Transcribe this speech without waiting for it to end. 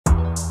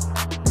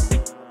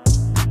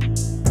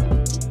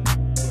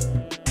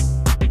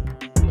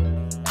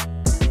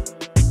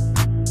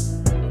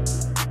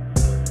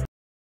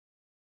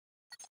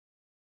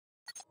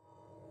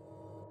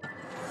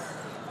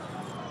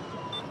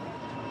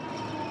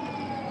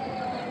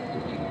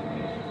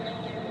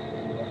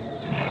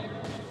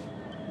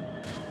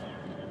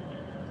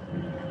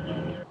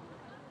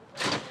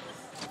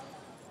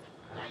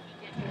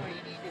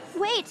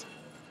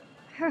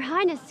Her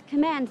Highness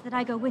commands that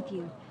I go with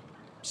you.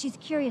 She's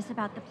curious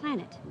about the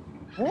planet.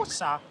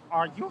 Whosa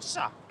or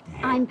Yusa?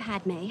 I'm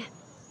Padme,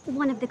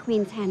 one of the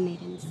Queen's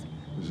handmaidens.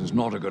 This is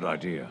not a good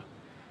idea.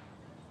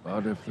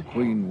 But if the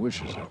Queen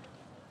wishes it.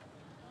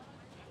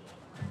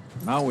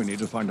 Now we need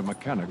to find a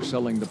mechanic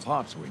selling the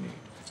parts we need.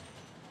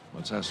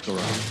 Let's ask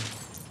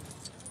around.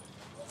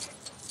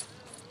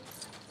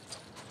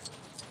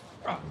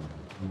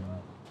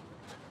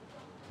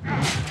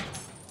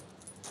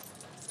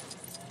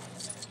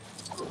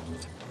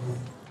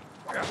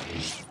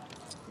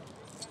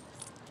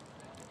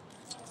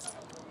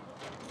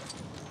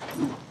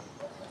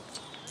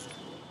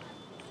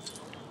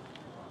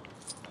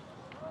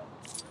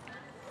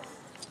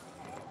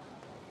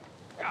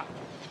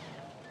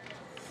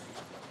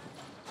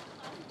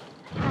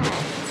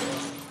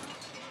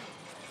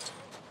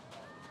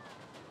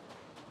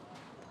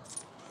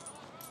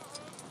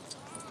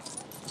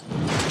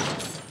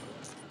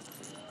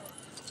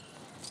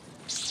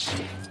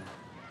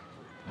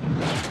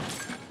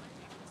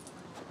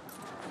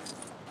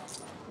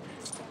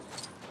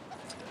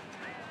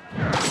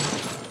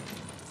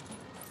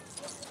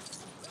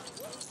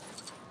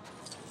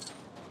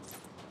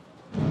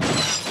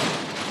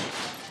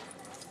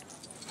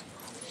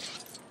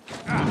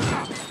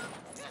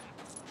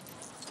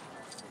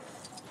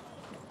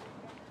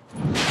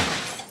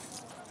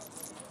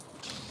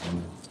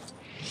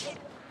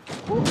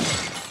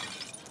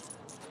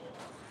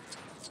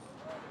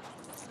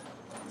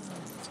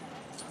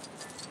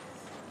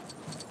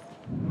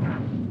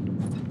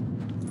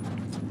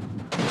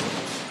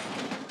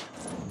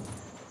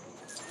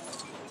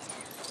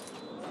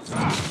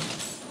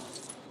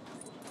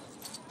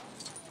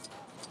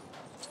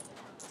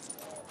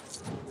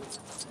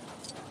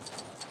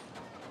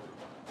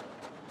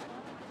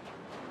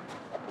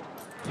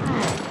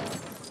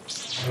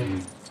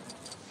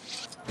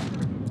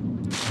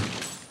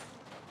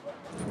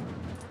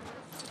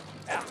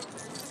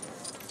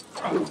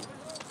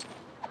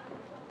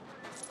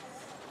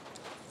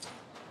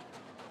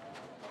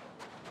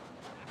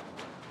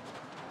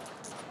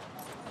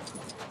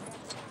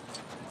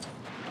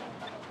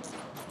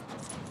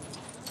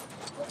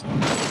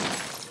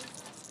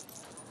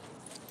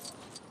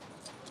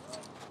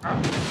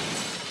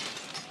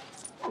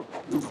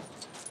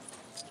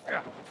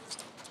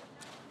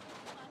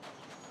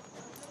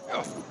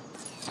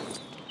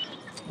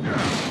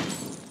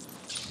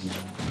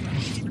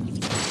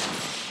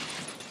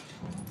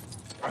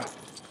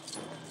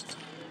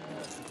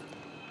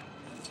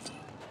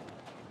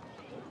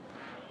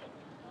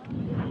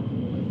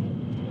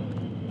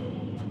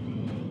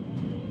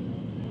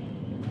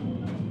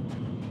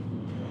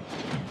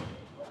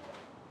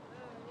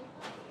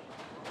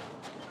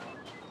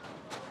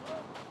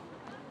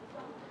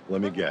 Let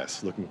me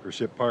guess, looking for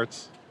ship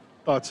parts?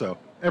 Thought so.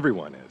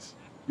 Everyone is.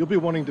 You'll be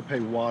wanting to pay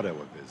Watto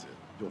a visit.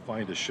 You'll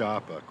find a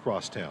shop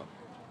across town.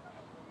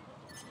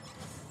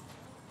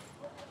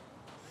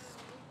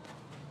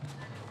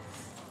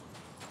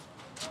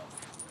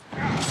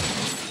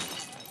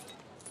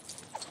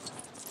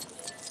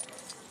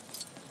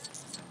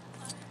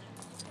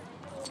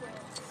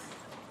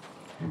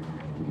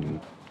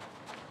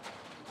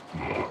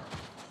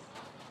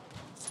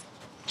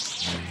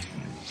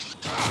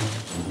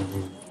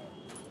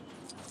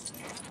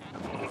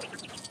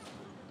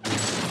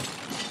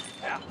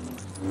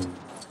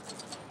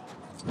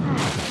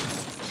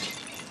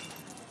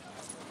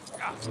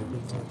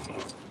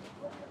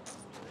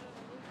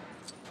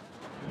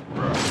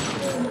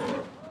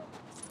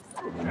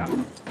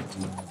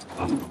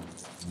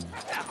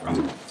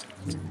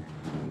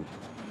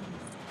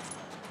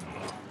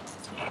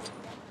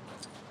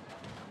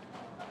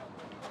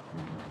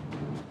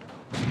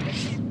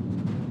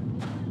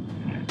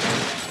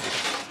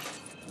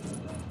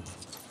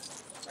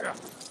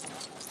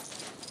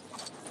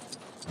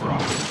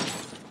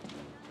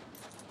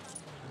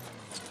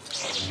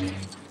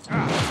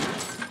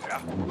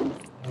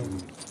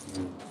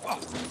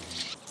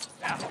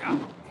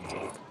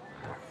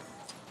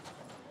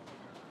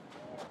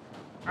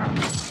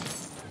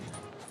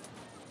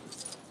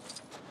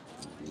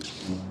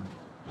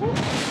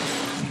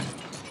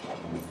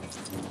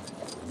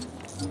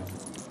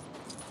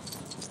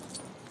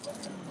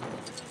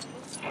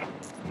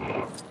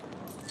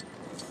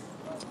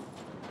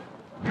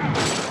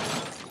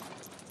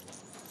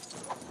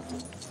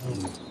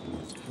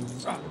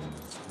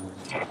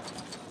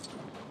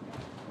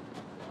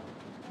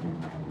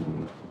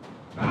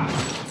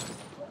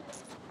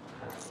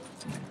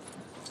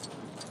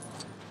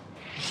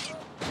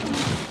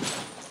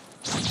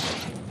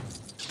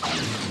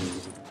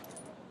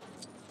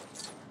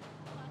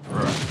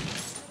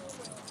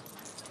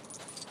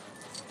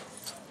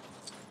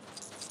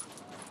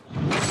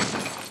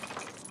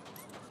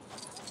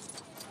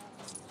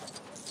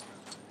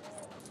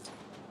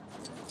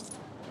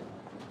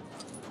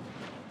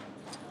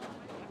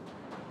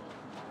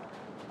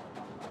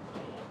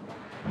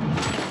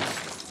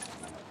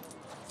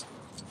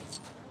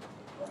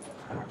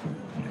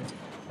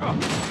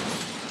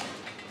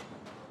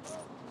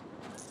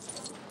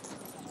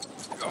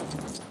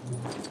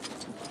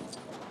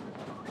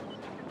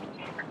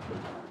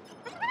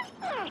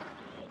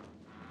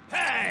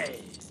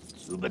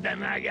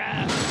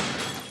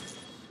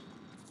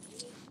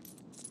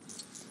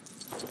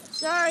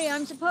 Sorry,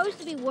 I'm supposed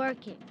to be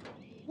working.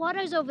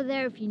 Water's over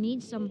there if you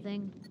need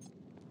something.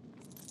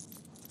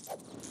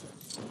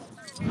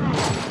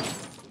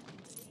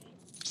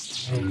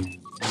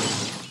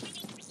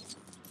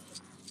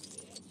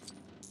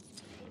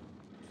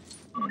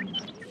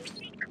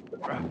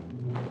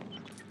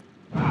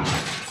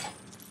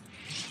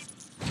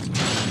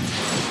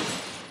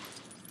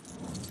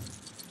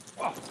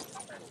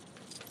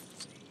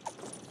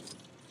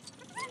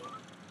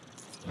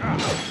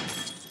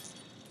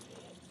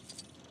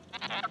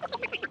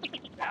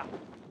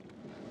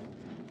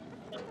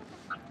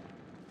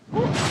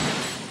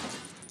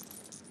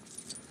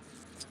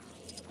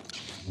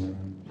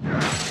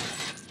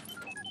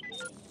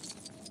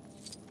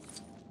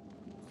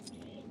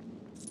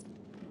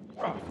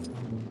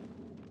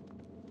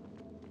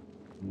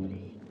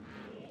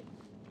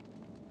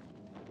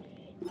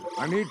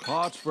 I need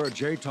parts for a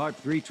J-Type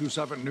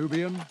 327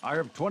 Nubian. I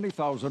have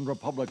 20,000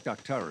 Republic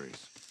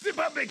Dactaries.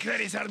 Republic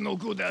credits are no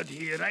good out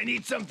here. I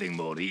need something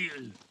more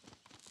real.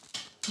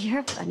 You're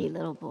a funny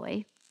little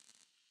boy.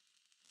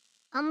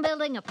 I'm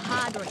building a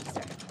pod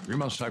racer. You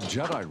must have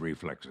Jedi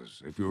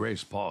reflexes if you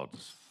race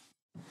pods.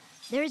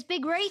 There's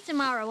big race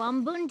tomorrow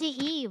on Bunta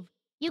Eve.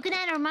 You can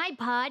enter my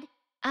pod.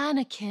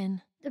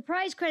 Anakin. The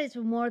prize credits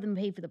will more than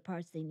pay for the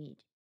parts they need.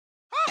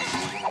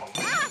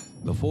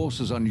 The Force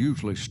is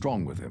unusually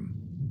strong with him.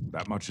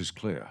 That much is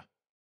clear.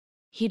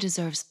 He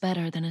deserves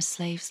better than a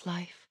slave's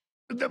life.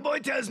 The boy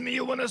tells me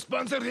you want to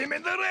sponsor him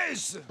in the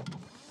race.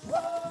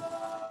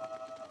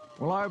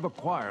 Well, I've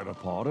acquired a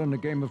pod in a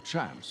game of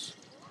chance.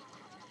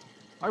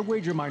 I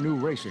wager my new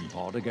racing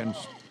pod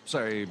against,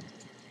 say,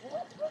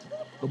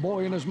 the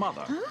boy and his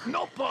mother. Huh?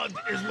 No pod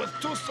is worth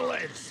 2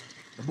 slaves.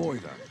 The boy,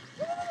 then.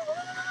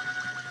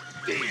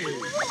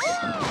 Deal.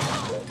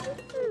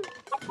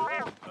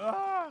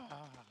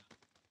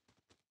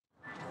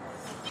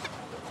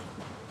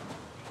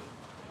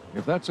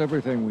 If that's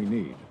everything we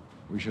need,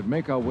 we should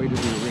make our way to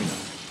the arena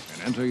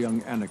and enter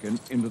young Anakin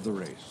into the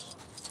race.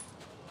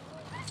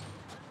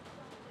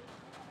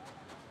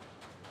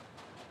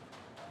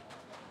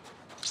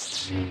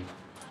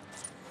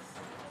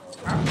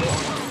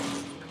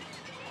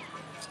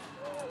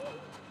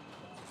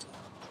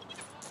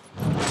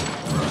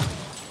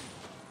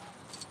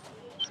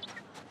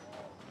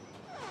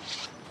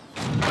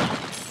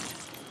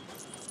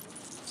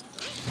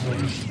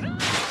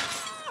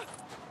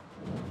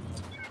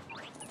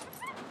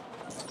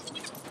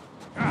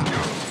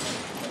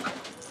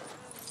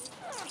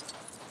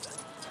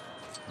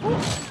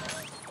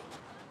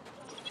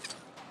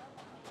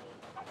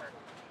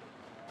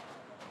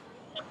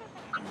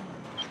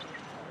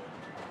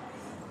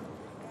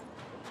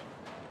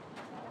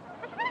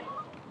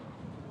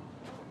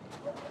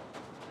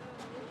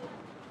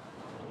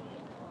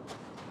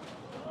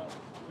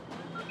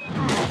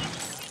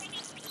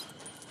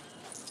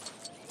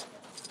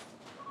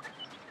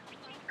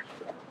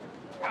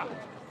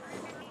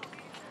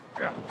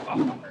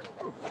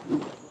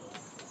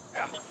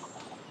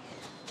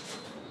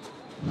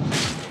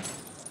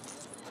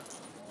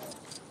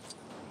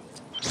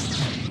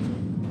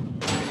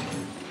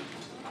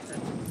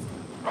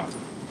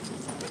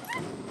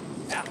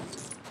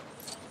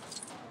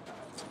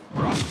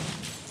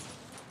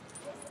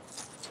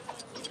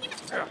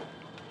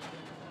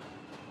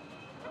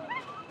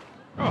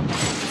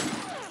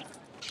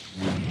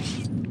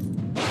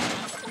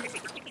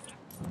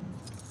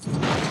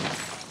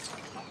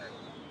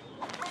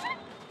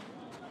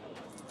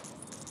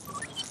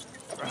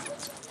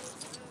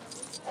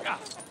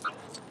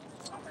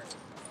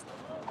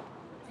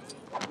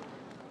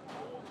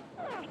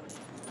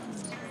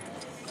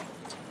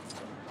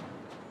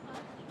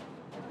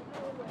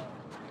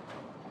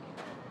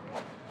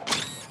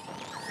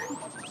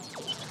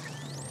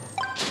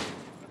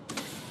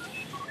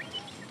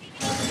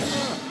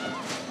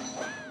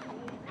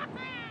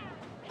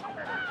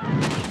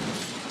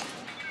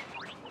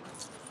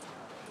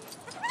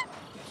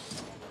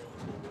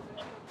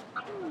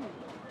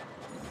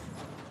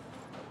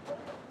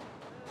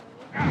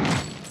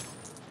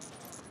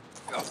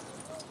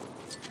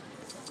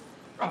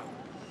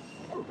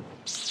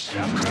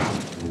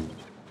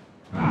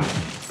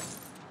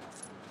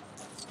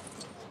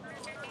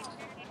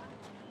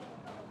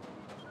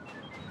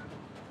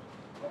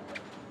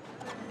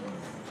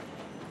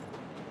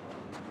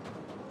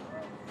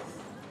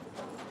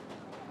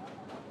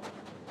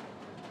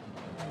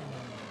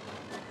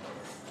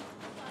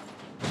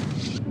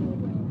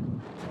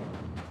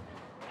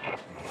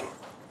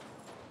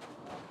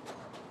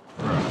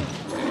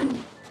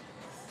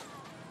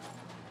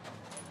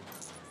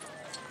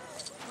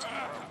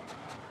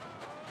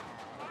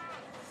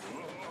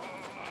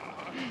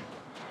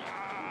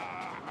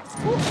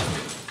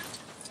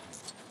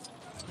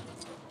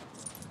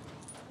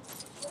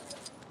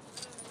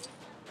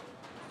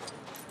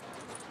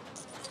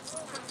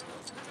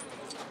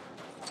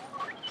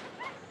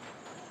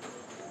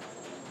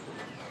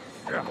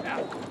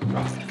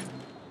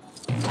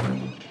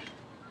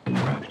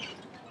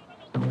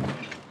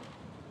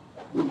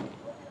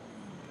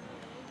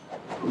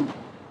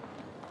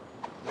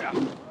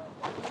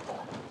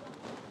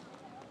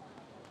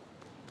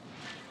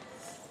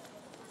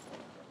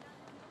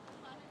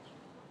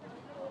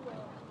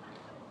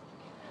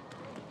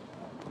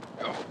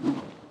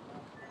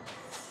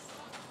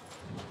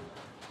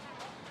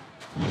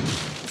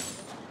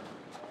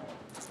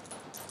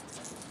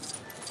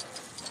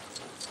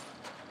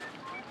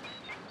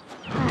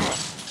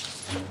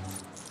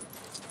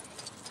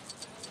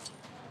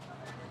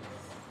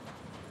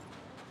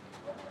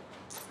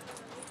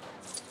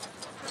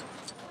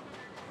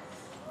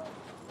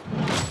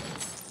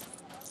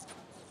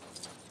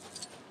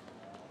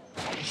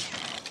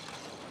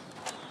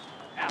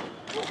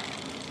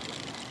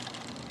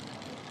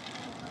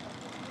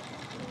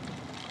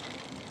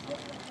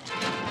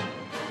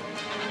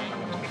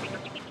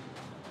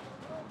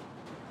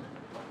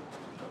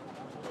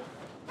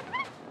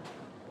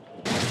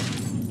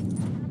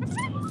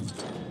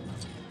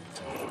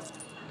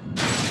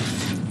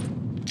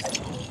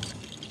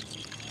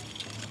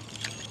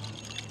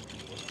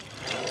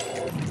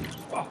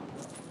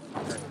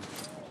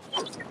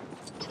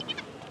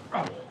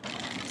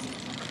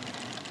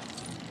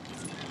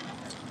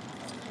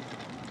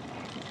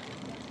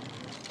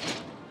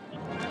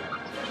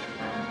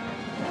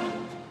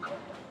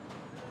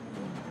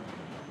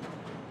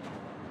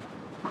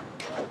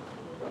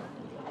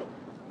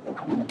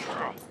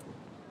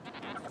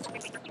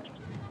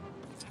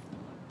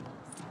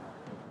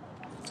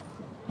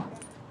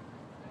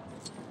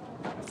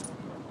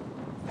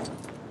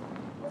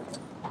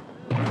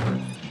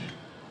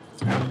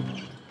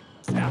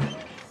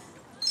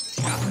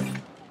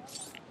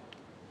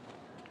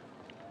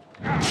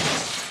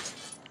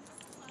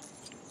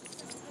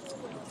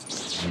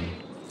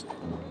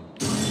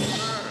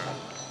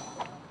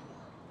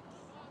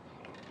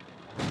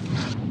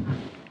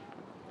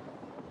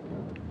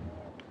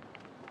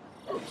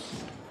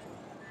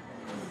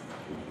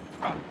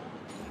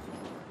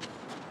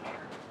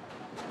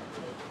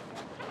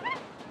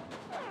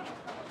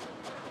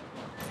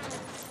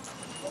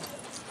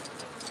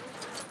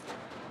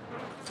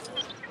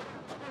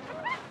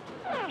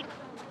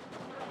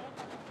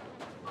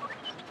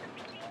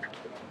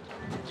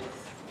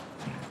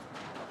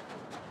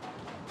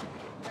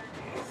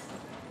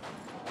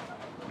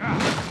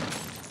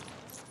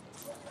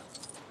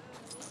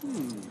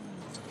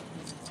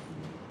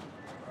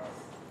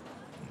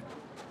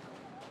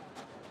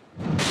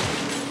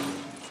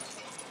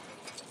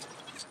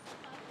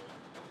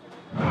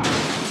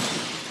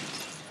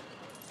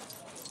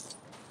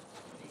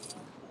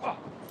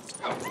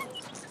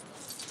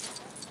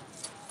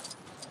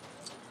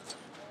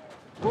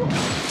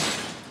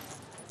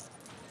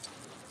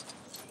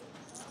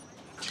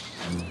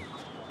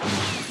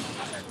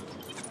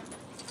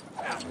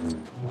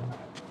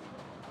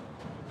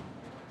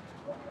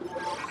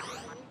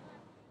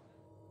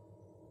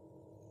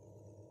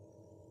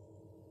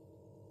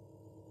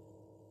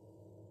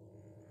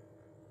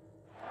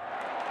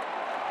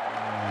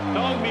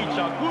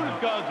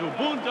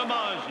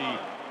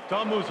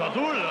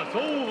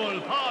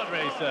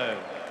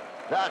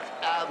 That's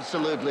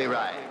absolutely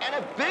right. And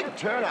a big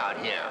turnout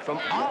here from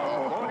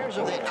all corners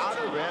of the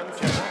Outer Rim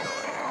territory.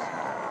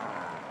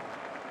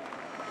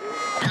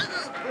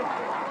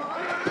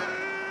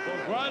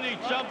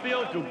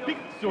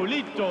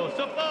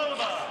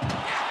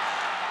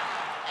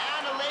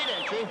 And a late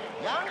entry,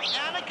 young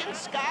Anakin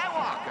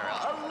Skywalker,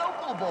 a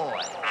local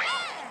boy.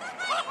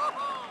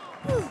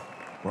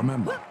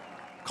 Remember,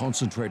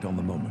 concentrate on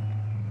the moment.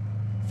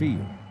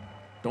 Feel,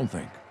 don't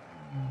think.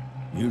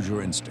 Use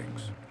your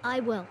instincts. I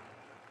will.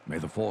 May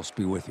the Force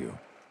be with you.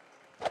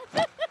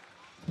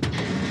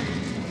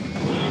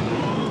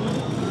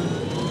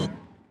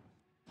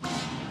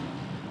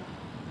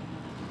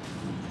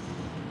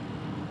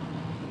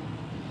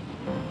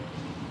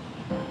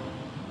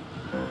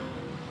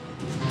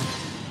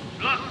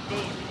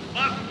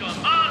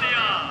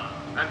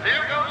 And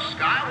there goes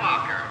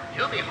Skywalker.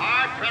 He'll be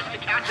hard-pressed to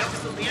catch up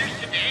with the leaders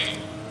today.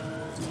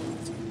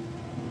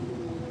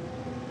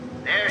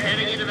 They're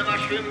heading into the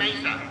Mushroom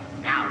Mesa.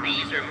 Now,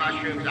 these are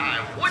mushrooms I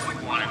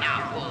wouldn't want a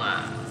mouthful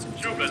of.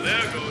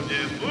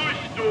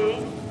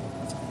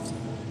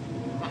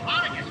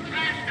 Mahalik is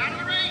crashed out of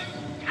the race.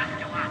 Tough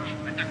to watch,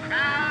 but the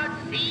crowd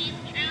seems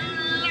to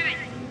love it.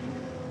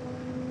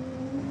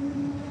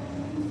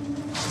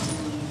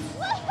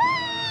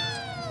 Woohoo!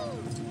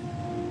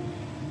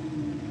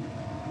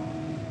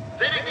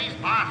 Fitting these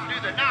parts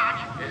through the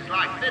notch is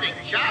like fitting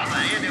Java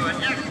into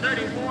an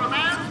X-34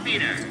 land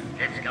speeder.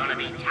 It's gonna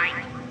be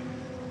tight.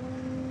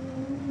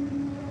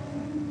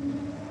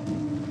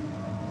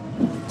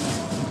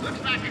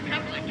 Looks like a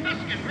couple of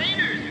Tusken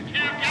Raiders who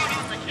camped out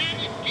on the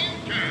canyon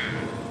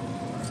U-turn.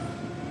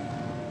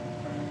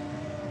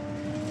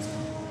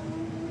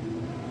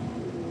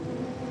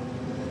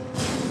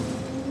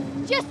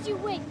 Just you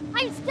wait.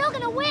 I'm still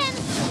gonna win.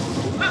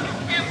 Look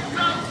at him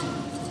go!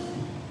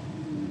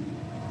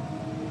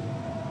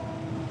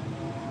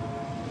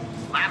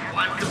 Lap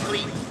one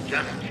complete.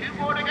 Just 2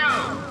 more to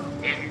go.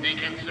 If they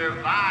can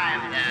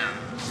survive them.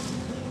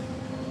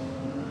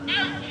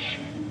 Ouch!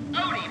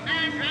 Odie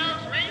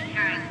Mandrell's race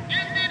has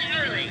ended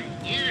early.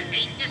 You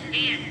hate to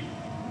see it.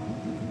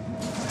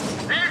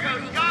 There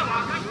goes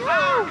Skywalker's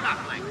power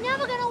coupling. I'm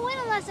never gonna win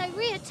unless I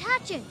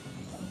reattach it.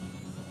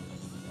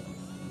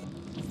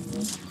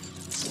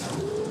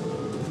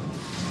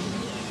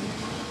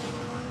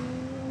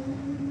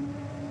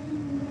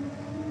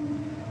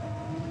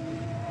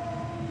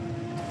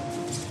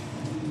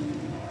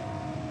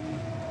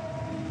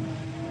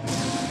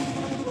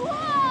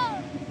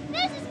 Whoa!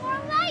 This is more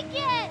like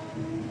it!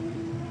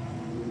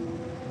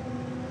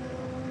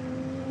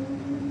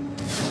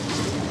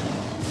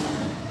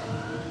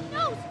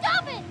 No,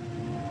 stop it!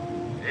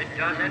 It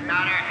Doesn't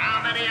matter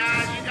how many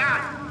eyes you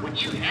got when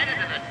you head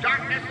into the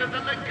darkness of the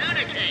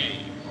Laguna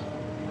Caves.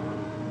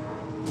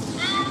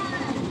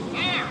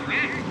 More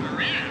rats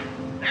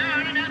around. There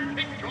aren't enough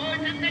pit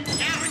droids in the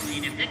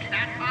galaxy to fix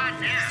that pod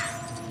now.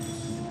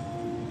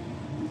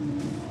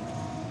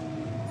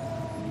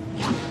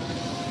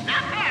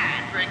 Not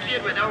bad for a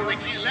kid with only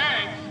 2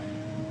 legs.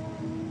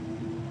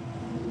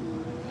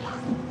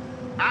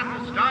 At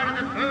the start of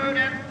the 3rd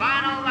and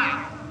final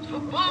lap,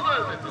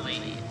 Sebulba's at the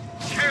lead.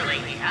 Surely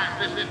he has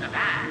this in the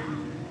bag.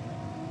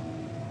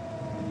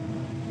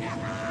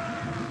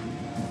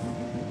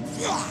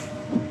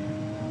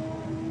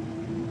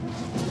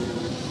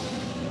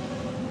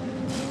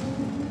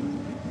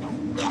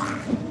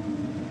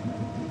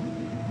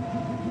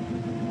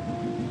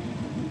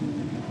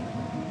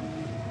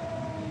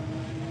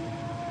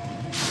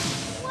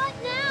 What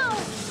now?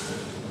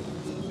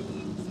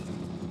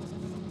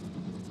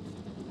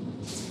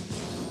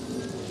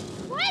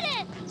 Quit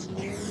it!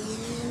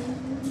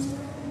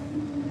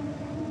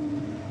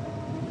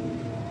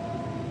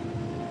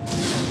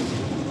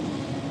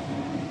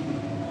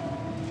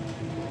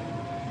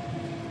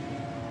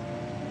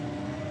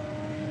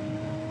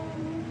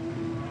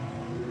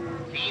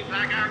 Seems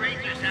like our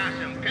racers have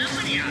some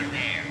company out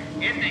there,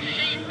 in the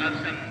shape of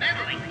some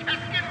meddling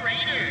Tusken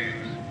Raiders.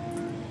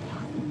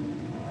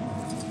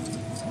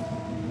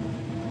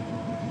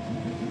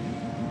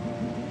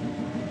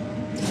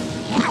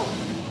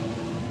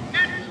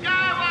 Anakin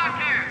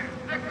Skywalker!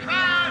 The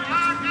crowd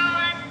are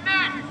going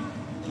nuts!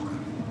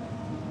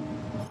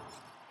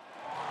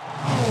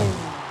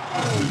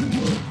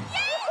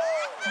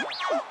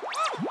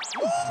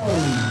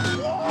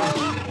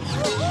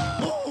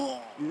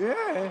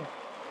 Yeah.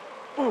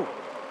 Oh.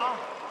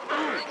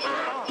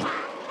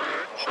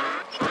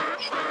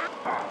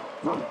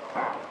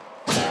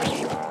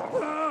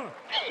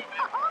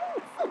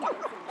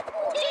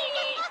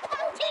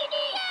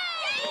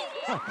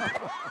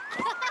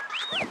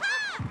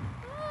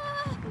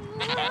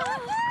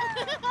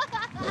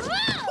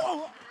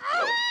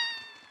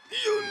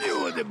 You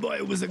knew the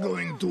boy was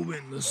going to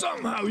win.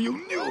 Somehow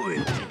you knew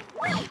it.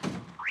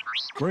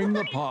 Bring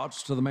the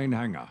parts to the main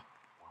hangar.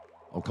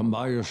 I'll come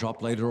by your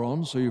shop later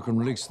on so you can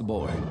release the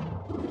boy.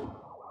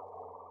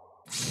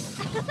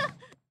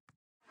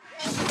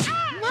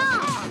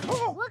 Mom!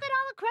 Look at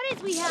all the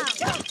credits we have!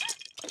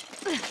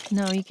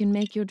 Now you can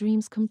make your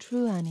dreams come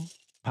true, Annie.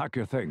 Pack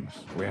your things.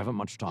 We haven't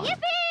much time.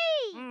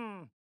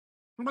 Yippee!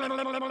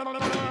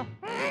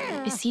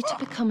 Is he to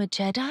become a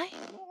Jedi?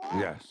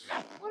 Yes.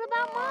 What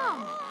about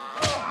Mom?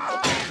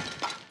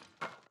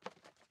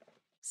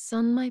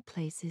 Son, my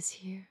place is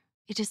here.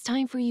 It is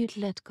time for you to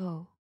let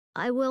go.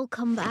 I will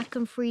come back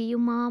and free you,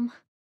 Mom.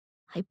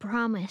 I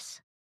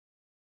promise.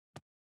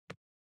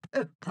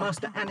 Oh,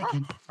 Master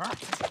Anakin.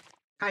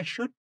 I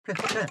should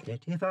prefer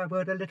it if I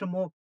were a little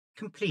more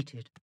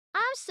completed.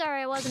 I'm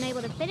sorry I wasn't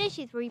able to finish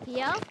you,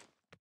 3PO.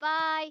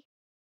 Bye.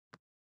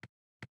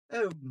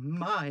 Oh,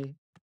 my.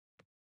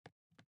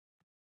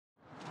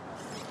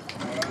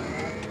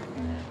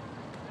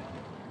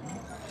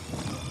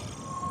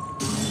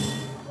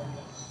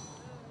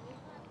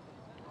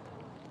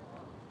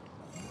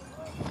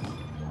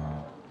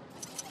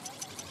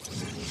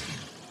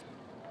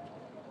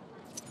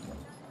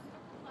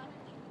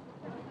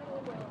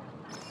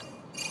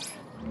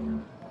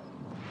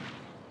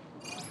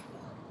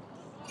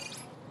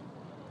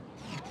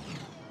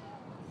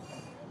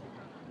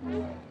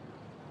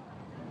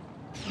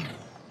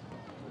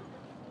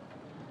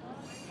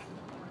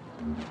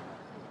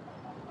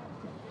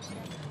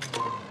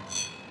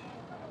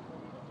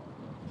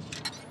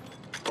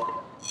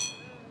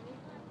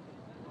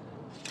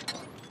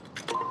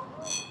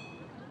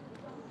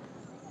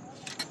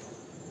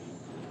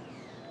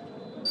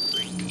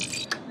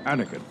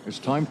 Anakin, it's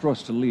time for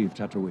us to leave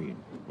Tatooine.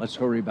 Let's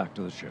hurry back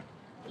to the ship.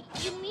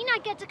 You mean I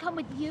get to come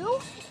with you?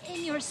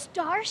 In your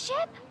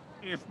starship?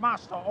 If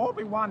Master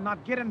Obi-Wan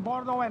not getting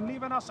Bordo and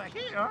leaving us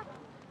here,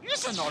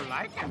 he's no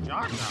like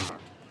Jar Jar.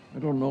 I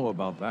don't know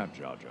about that,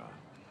 Jar Jar.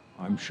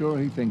 I'm sure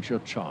he thinks you're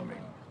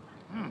charming.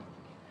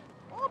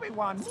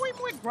 Obi-Wan, muy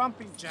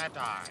grumpy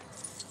Jedi.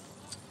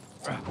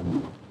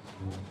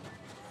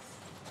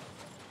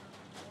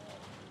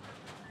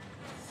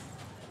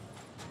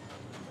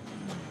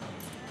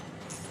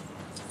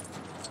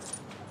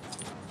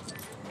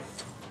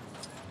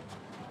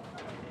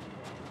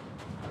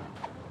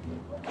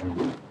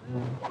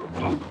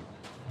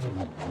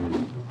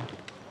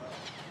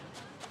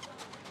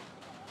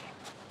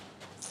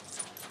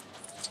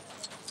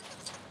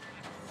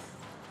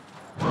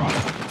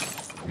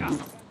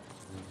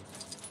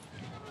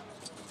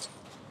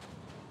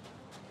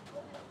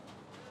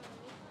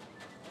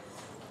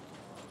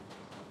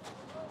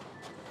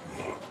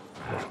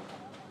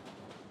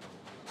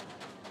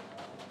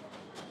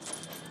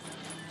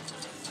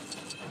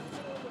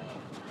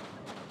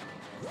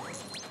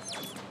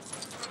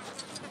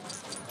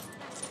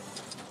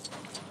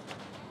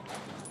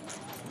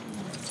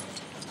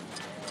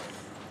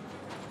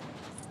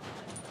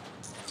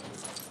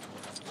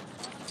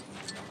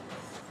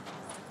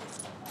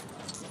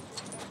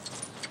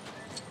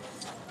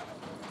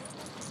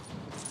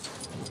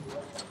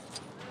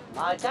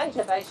 Our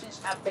databases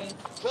have been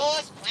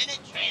cross-planet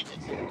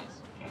transit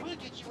service. We'll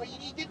get you where you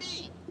need to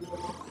be.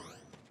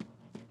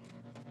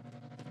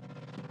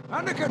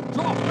 Anakin,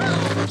 drop!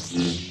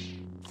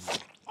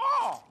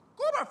 Oh,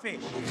 goober fish.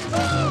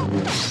 Go!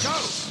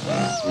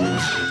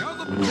 Tell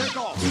them to take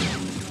off!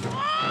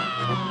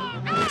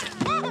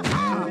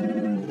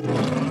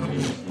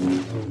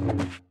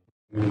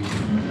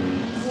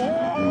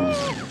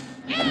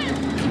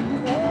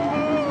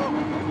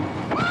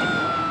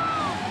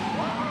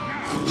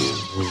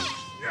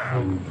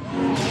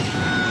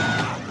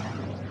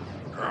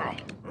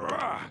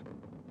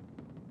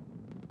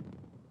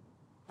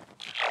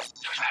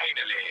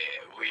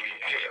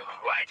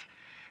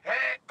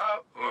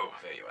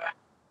 There you are.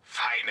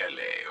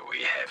 Finally,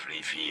 we have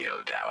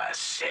revealed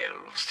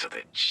ourselves to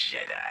the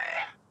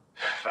Jedi.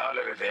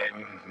 Follow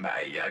them,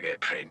 my young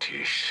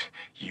apprentice.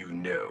 You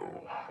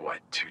know what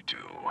to do.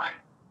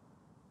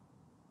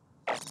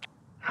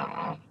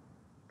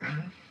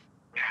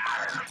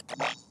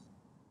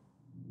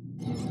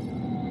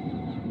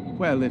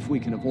 Well, if we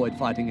can avoid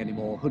fighting any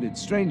more hooded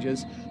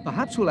strangers,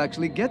 perhaps we'll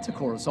actually get to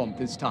Coruscant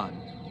this time.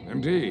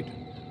 Indeed.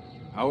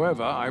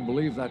 However, I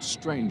believe that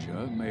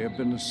stranger may have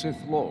been a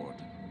Sith Lord.